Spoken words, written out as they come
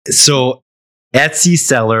So Etsy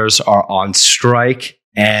sellers are on strike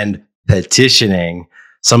and petitioning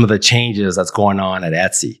some of the changes that's going on at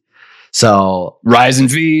Etsy. So rising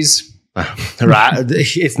fees.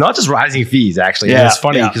 It's not just rising fees, actually. Yeah, it's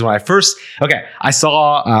funny because when I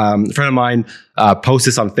saw a friend of mine post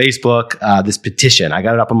this on Facebook, this petition. I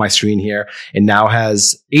got it up on my screen here. It now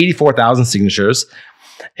has 84,000 signatures.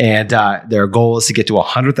 And their goal is to get to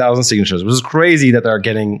 100,000 signatures, which is crazy that they're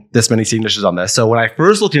getting this many signatures on this. So when I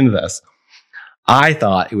first looked into this, I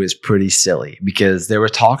thought it was pretty silly because they were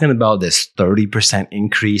talking about this 30%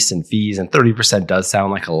 increase in fees, and 30% does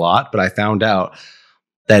sound like a lot, but I found out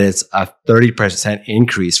that it's a 30%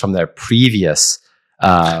 increase from their previous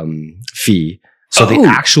fee. So the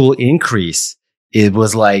actual increase, it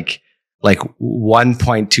was like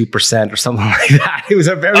 1.2% or something like that. It was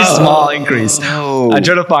a very small increase. I'm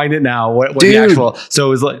trying to find it now. What the actual? So it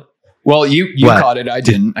was like. Well, you caught it. I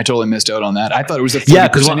didn't. I totally missed out on that. I thought it was a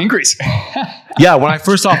 30% increase. Yeah, when I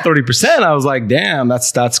first saw 30%, I was like, damn,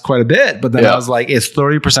 that's quite a bit. But then I was like, it's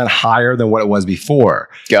 30% higher than what it was before.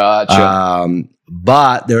 Gotcha.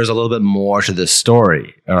 But there's a little bit more to this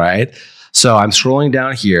story. All right. So I'm scrolling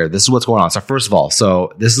down here. This is what's going on. So first of all,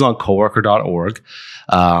 this is on coworker.org,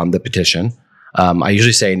 the petition. I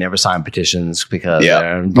usually say never sign petitions because we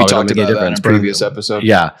talked about that in a previous episode.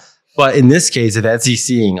 Yeah. But in this case, if Etsy's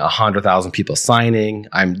seeing 100,000 people signing,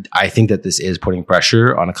 I think that this is putting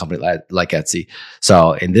pressure on a company like Etsy.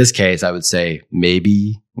 So in this case, I would say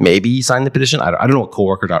maybe sign the petition. I don't know what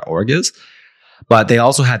coworker.org is, but they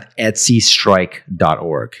also have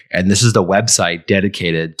etsystrike.org. And this is the website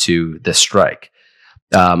dedicated to the strike.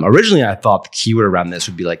 Originally, I thought the keyword around this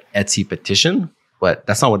would be like Etsy petition, but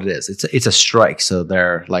that's not what it is. It's a strike. So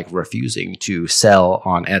they're like refusing to sell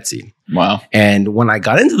on Etsy. Wow. And when I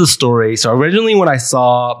got into the story, so originally when I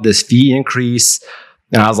saw this fee increase,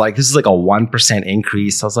 and I was like, this is like a 1%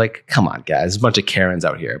 increase. I was like, come on, guys, there's a bunch of Karens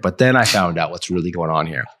out here. But then I found out what's really going on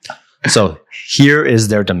here. So here is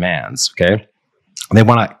their demands, okay? They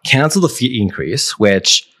want to cancel the fee increase,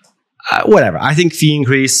 which, whatever. I think fee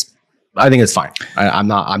increase, I think it's fine. I'm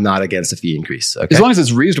not against a fee increase. Okay? As long as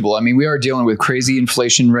it's reasonable. I mean, we are dealing with crazy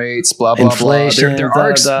inflation rates, blah, blah, blah.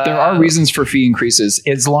 There are reasons for fee increases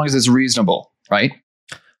as long as it's reasonable, right?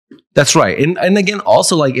 That's right. And again,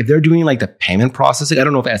 also like if they're doing like the payment processing, I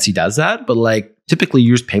don't know if Etsy does that, but like typically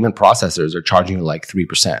used payment processors are charging you like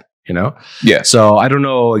 3%, you know? Yeah. So I don't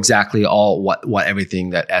know exactly all what everything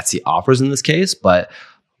that Etsy offers in this case, but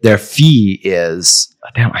their fee is,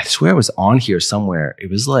 damn, I swear it was on here somewhere. It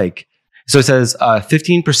was like, so it says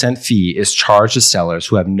 15% fee is charged to sellers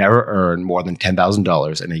who have never earned more than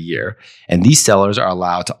 $10,000 in a year. And these sellers are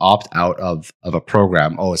allowed to opt out of a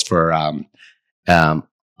program. Oh, it's for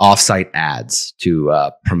offsite ads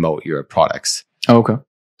to promote your products. Oh, okay.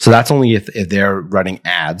 So that's only if they're running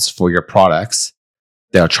ads for your products,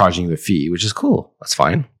 they're charging you a fee, which is cool. That's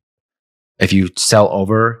fine. If you sell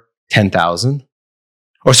over 10,000,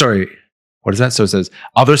 or sorry, what is that? So it says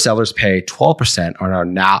other sellers pay 12% and are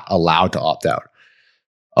not allowed to opt out.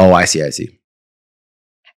 Oh, I see.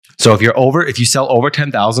 So if you sell over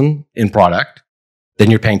 10,000 in product, then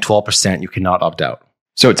you're paying 12%. You cannot opt out.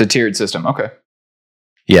 So it's a tiered system. Okay.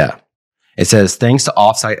 Yeah. It says, thanks to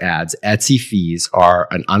offsite ads, Etsy fees are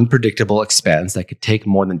an unpredictable expense that could take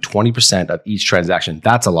more than 20% of each transaction.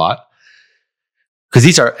 That's a lot. Because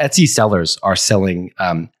Etsy sellers are selling,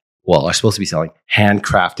 are supposed to be selling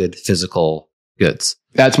handcrafted physical goods.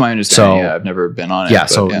 That's my understanding. I've never been on it. Yeah.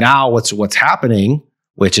 Now what's happening,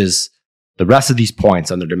 which is the rest of these points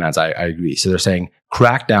on their demands, I agree. So they're saying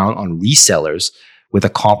crack down on resellers with a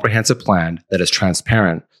comprehensive plan that is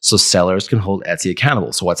transparent so sellers can hold Etsy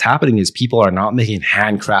accountable. So what's happening is people are not making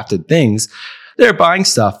handcrafted things. They're buying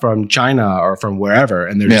stuff from China or from wherever,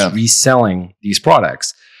 and they're just reselling these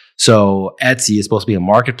products. So Etsy is supposed to be a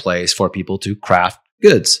marketplace for people to craft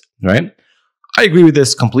goods, right? I agree with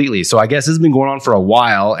this completely. So I guess this has been going on for a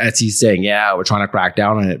while. Etsy's saying, yeah, we're trying to crack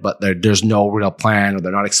down on it, but there's no real plan, or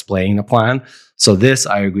they're not explaining the plan. So this,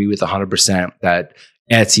 I agree with 100% that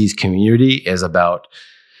Etsy's community is about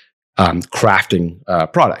crafting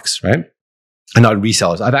products, right? And not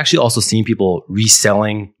resellers. I've actually also seen people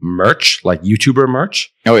reselling merch, like YouTuber merch.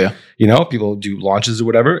 Oh, yeah. You know, people do launches or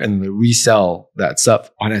whatever, and they resell that stuff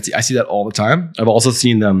on Etsy. I see that all the time. I've also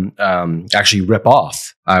seen them actually rip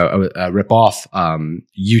off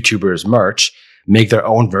YouTubers' merch, make their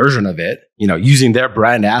own version of it, you know, using their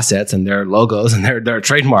brand assets and their logos and their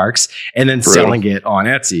trademarks, and then selling it on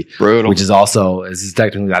Etsy. Brutal. Which is also,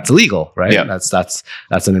 technically, that's illegal, right? Yeah. That's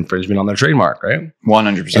an infringement on their trademark, right?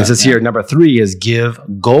 100%. And it says here, number 3 is give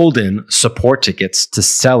golden support tickets to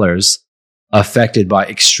sellers affected by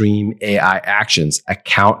extreme AI actions,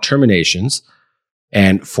 account terminations,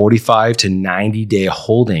 and 45 to 90 day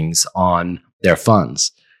holdings on their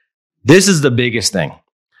funds. This is the biggest thing.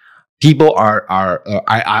 People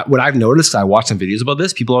what I've noticed, I watched some videos about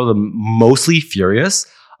this, people are mostly furious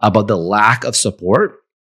about the lack of support.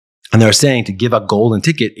 And they're saying to give a golden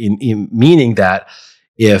ticket, in meaning that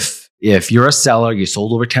if you're a seller, you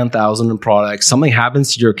sold over 10,000 in products, something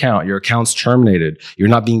happens to your account's terminated, you're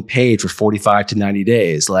not being paid for 45 to 90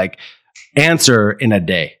 days, like answer in a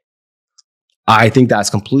day. I think that's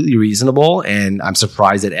completely reasonable. And I'm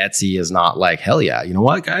surprised that Etsy is not like, hell yeah, you know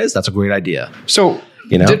what, guys, that's a great idea. So,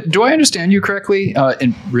 do I understand you correctly?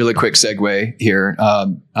 And really quick segue here.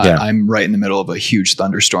 I'm right in the middle of a huge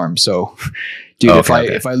thunderstorm. So, dude, if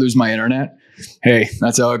I lose my internet, hey,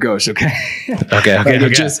 that's how it goes. Okay. Okay.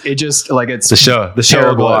 It just like it's the show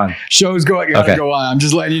will go on. Show's go on. I'm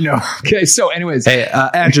just letting you know. Okay. So anyways. Hey,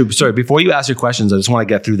 Andrew, sorry, before you ask your questions, I just want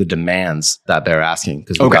to get through the demands that they're asking.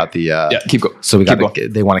 Because we got the, keep going. So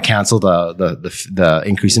they want to cancel the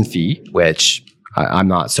increase in fee, which I'm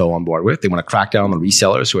not so on board with. They want to crack down on the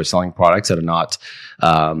resellers who are selling products that are not,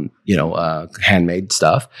 handmade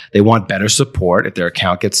stuff. They want better support if their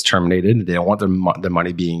account gets terminated. They don't want their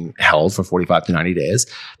money being held for 45 to 90 days.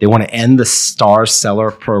 They want to end the star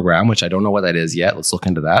seller program, which I don't know what that is yet. Let's look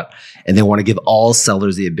into that. And they want to give all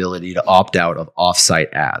sellers the ability to opt out of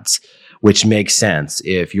offsite ads, which makes sense.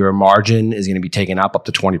 If your margin is going to be taken up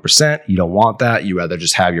to 20%, you don't want that. You rather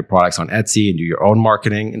just have your products on Etsy and do your own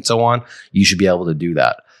marketing and so on. You should be able to do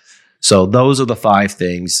that. So those are the 5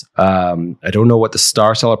 things. I don't know what the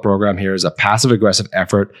Star Seller program here is. A passive aggressive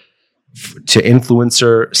effort to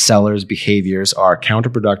influencer sellers' behaviors are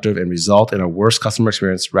counterproductive and result in a worse customer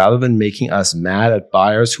experience rather than making us mad at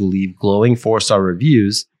buyers who leave glowing 4-star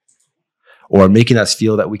reviews or making us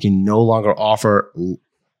feel that we can no longer offer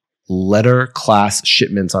letter class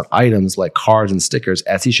shipments on items like cards and stickers.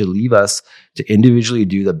 Etsy should leave us to individually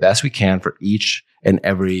do the best we can for each and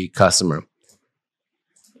every customer.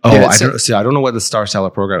 Oh, yeah, I don't know what the Star Seller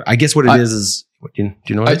program. I guess what it is. Do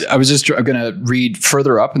you know what it is? I was just going to read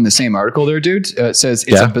further up in the same article there, dude. It says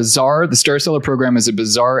the Star Seller program is a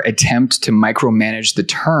bizarre attempt to micromanage the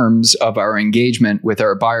terms of our engagement with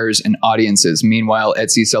our buyers and audiences. Meanwhile,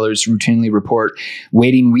 Etsy sellers routinely report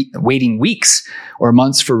waiting weeks or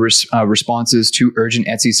months for responses to urgent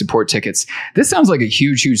Etsy support tickets. This sounds like a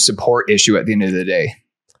huge support issue at the end of the day.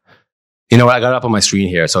 You know what? I got it up on my screen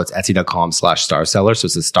here. So it's etsy.com/star seller. So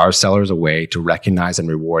it's the Star Seller is a way to recognize and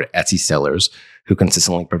reward Etsy sellers who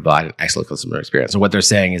consistently provide an excellent customer experience. So what they're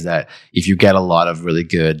saying is that if you get a lot of really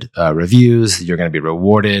good reviews, you're going to be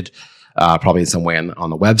rewarded probably in some way on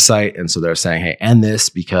the website. And so they're saying, hey, end this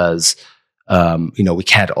because, we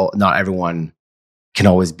can't, not everyone can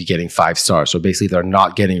always be getting 5 stars. So basically they're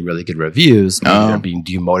not getting really good reviews. They're being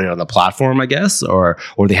demoted on the platform, I guess, or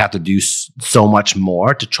they have to do so much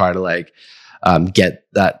more to try to get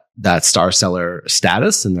that Star Seller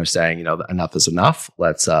status. And they're saying, enough is enough.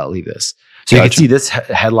 Let's leave this. So you can see this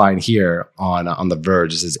headline here on The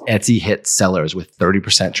Verge. It says Etsy hit sellers with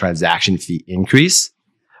 30% transaction fee increase,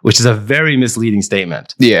 which is a very misleading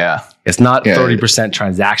statement. Yeah. It's not 30%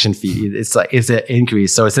 transaction fee. It's an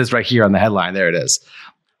increase. So it says right here on the headline, there it is.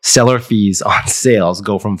 Seller fees on sales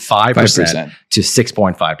go from 5% to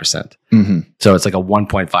 6.5%. Mm-hmm. So it's like a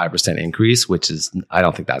 1.5% increase, which is, I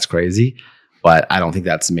don't think that's crazy, but I don't think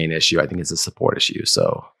that's the main issue. I think it's a support issue.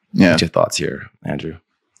 So what's your thoughts here, Andrew?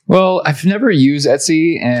 Well, I've never used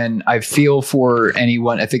Etsy, and I feel for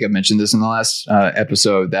anyone. I think I mentioned this in the last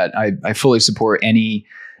episode that I fully support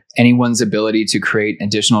anyone's ability to create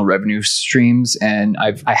additional revenue streams. And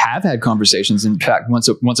I have had conversations. In fact,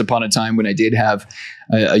 once upon a time when I did have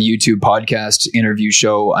a YouTube podcast interview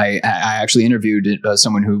show, I actually interviewed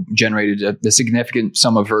someone who generated a significant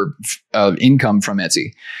sum of her income from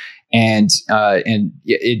Etsy. And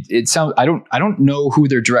it sounds, I don't know who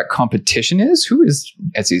their direct competition is. Who is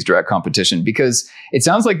Etsy's direct competition? Because it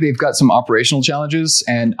sounds like they've got some operational challenges,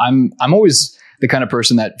 and I'm always the kind of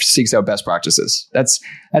person that seeks out best practices. That's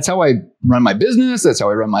how I run my business. That's how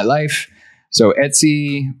I run my life. So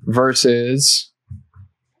Etsy versus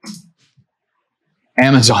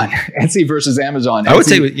Amazon. Etsy versus Amazon. I would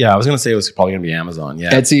say, I was going to say it was probably going to be Amazon.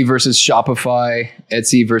 Yeah. Etsy versus Shopify.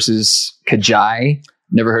 Etsy versus Kajai.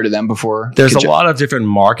 Never heard of them before. There's a lot of different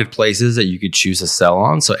marketplaces that you could choose to sell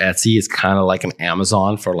on. So Etsy is kind of like an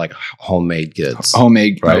Amazon for like homemade goods.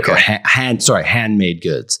 Homemade, right? Okay. Or handmade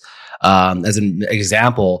goods. As an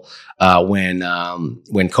example, when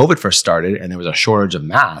COVID first started and there was a shortage of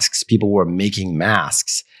masks, people were making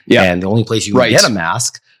masks. Yeah. And the only place you could get a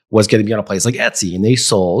mask was going to be on a place like Etsy. And they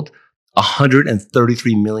sold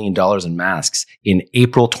 $133 million in masks in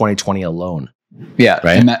April 2020 alone. Yeah.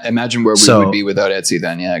 Right. Imagine where we would be without Etsy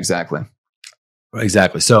then. Yeah, exactly.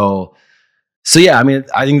 Exactly. So yeah, I mean,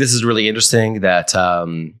 I think this is really interesting that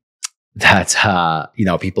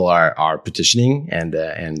people are petitioning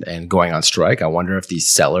and going on strike. I wonder if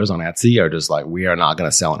these sellers on Etsy are just like, we are not going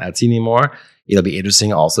to sell on Etsy anymore. It'll be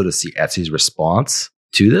interesting also to see Etsy's response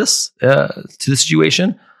to this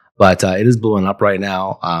situation. But it is blowing up right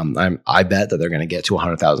now. I bet that they're going to get to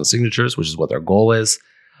 100,000 signatures, which is what their goal is.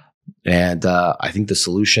 And I think the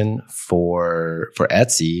solution for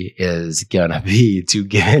Etsy is gonna be to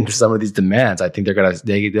give in to some of these demands. I think they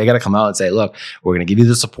gotta come out and say, look, we're gonna give you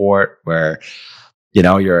the support where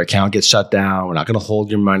your account gets shut down. We're not gonna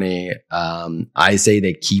hold your money. I say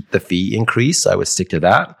they keep the fee increase. I would stick to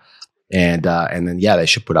that. And then they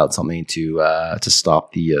should put out something to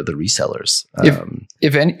stop the resellers.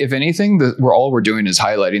 If anything, we're doing is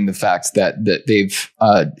highlighting the fact that they've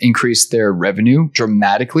increased their revenue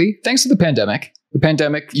dramatically thanks to the pandemic. The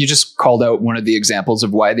pandemic, you just called out one of the examples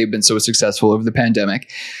of why they've been so successful over the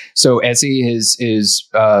pandemic. So Etsy is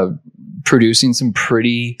producing some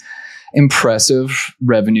pretty impressive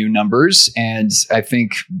revenue numbers, and I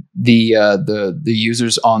think the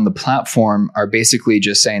users on the platform are basically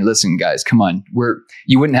just saying, "Listen, guys, come on,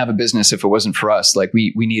 you wouldn't have a business if it wasn't for us. Like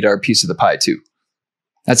we need our piece of the pie too."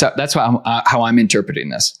 That's how I'm interpreting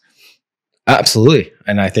this. Absolutely,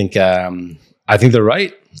 and I think they're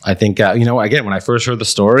right. I think, again, when I first heard the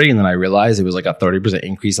story and then I realized it was like a 30%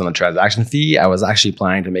 increase on the transaction fee, I was actually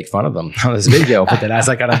planning to make fun of them on this video. But then as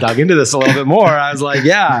I kind of dug into this a little bit more, I was like,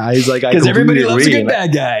 because everybody loves a good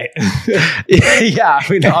bad guy. Yeah. I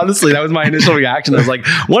mean, honestly, that was my initial reaction. I was like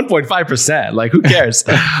 1.5%. Like, who cares?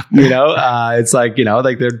 It's like,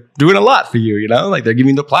 like they're doing a lot for you, like they're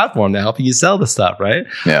giving the platform to helping you sell the stuff. Right.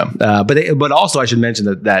 Yeah. But also I should mention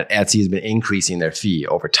that Etsy has been increasing their fee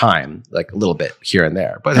over time, like a little bit here and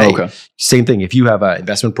there. But hey, same thing. If you have an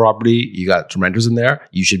investment property, you got some renters in there,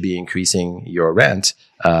 you should be increasing your rent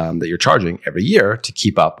that you're charging every year to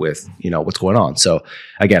keep up with, what's going on. So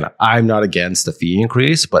again, I'm not against the fee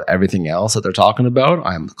increase, but everything else that they're talking about,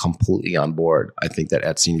 I'm completely on board. I think that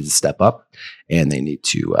Etsy needs to step up and they need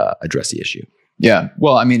to address the issue. Yeah.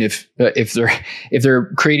 Well, I mean, if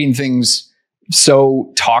they're creating things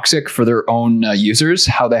so toxic for their own users,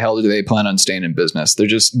 how the hell do they plan on staying in business? The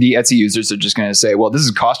Etsy users are just going to say, well, this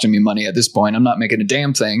is costing me money at this point. I'm not making a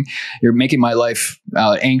damn thing. You're making my life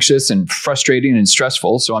anxious and frustrating and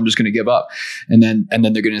stressful. So I'm just going to give up. And then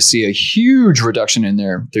they're going to see a huge reduction in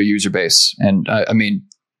their user base. And I mean,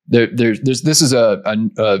 this is a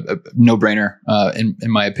no-brainer in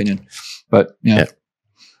my opinion, but yeah.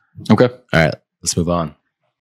 Okay. All right, let's move on.